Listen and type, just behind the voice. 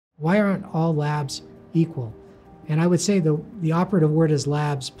Why aren't all labs equal? And I would say the operative word is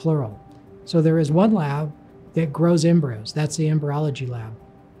labs, plural. So there is one lab that grows embryos. That's the embryology lab.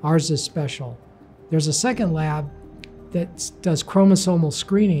 Ours is special. There's a second lab that does chromosomal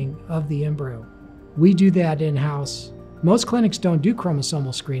screening of the embryo. We do that in-house. Most clinics don't do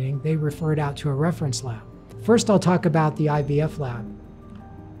chromosomal screening. They refer it out to a reference lab. First, I'll talk about the IVF lab.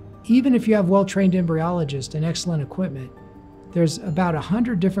 Even if you have well-trained embryologists and excellent equipment, there's about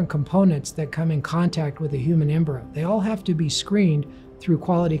 100 different components that come in contact with a human embryo. They all have to be screened through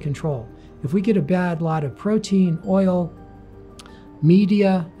quality control. If we get a bad lot of protein, oil,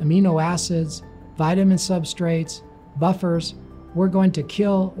 media, amino acids, vitamin substrates, buffers, we're going to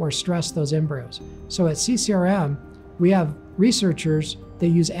kill or stress those embryos. So at CCRM, we have researchers that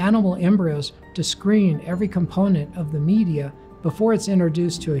use animal embryos to screen every component of the media before it's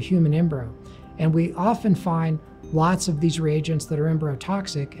introduced to a human embryo. And we often find lots of these reagents that are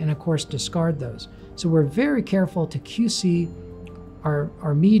embryotoxic and of course discard those. So we're very careful to QC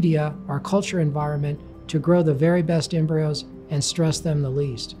our media, our culture environment to grow the very best embryos and stress them the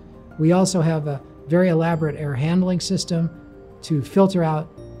least. We also have a very elaborate air handling system to filter out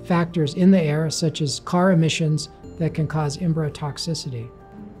factors in the air such as car emissions that can cause embryotoxicity.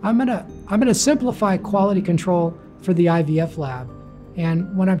 I'm gonna simplify quality control for the IVF lab.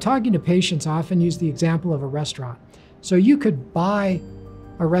 And when I'm talking to patients, I often use the example of a restaurant. So you could buy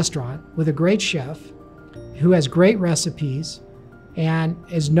a restaurant with a great chef who has great recipes and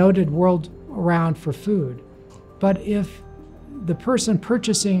is noted world around for food. But if the person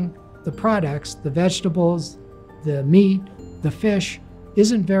purchasing the products, the vegetables, the meat, the fish,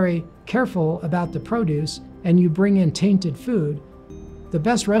 isn't very careful about the produce and you bring in tainted food, the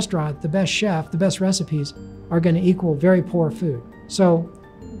best restaurant, the best chef, the best recipes are going to equal very poor food. So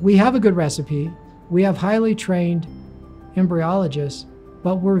we have a good recipe, we have highly trained embryologists,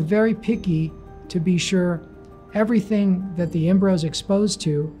 but we're very picky to be sure everything that the embryo is exposed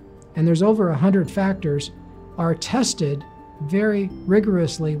to, and there's over 100 factors, are tested very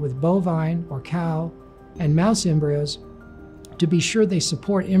rigorously with bovine or cow and mouse embryos to be sure they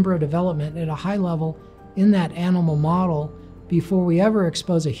support embryo development at a high level in that animal model before we ever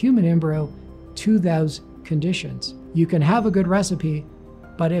expose a human embryo to those conditions. You can have a good recipe,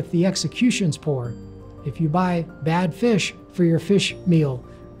 but if the execution's poor, if you buy bad fish for your fish meal,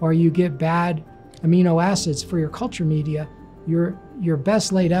 or you get bad amino acids for your culture media, your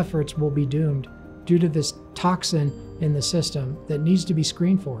best laid efforts will be doomed due to this toxin in the system that needs to be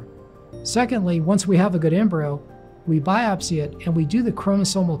screened for. Secondly, once we have a good embryo, we biopsy it and we do the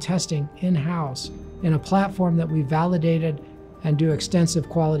chromosomal testing in-house in a platform that we validated and do extensive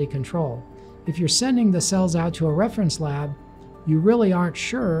quality control. If you're sending the cells out to a reference lab, you really aren't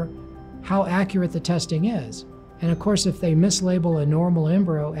sure how accurate the testing is. And of course, if they mislabel a normal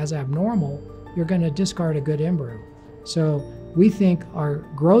embryo as abnormal, you're going to discard a good embryo. So we think our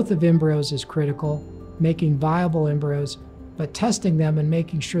growth of embryos is critical, making viable embryos, but testing them and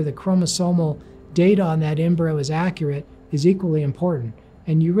making sure the chromosomal data on that embryo is accurate is equally important.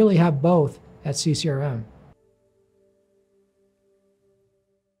 And you really have both at CCRM.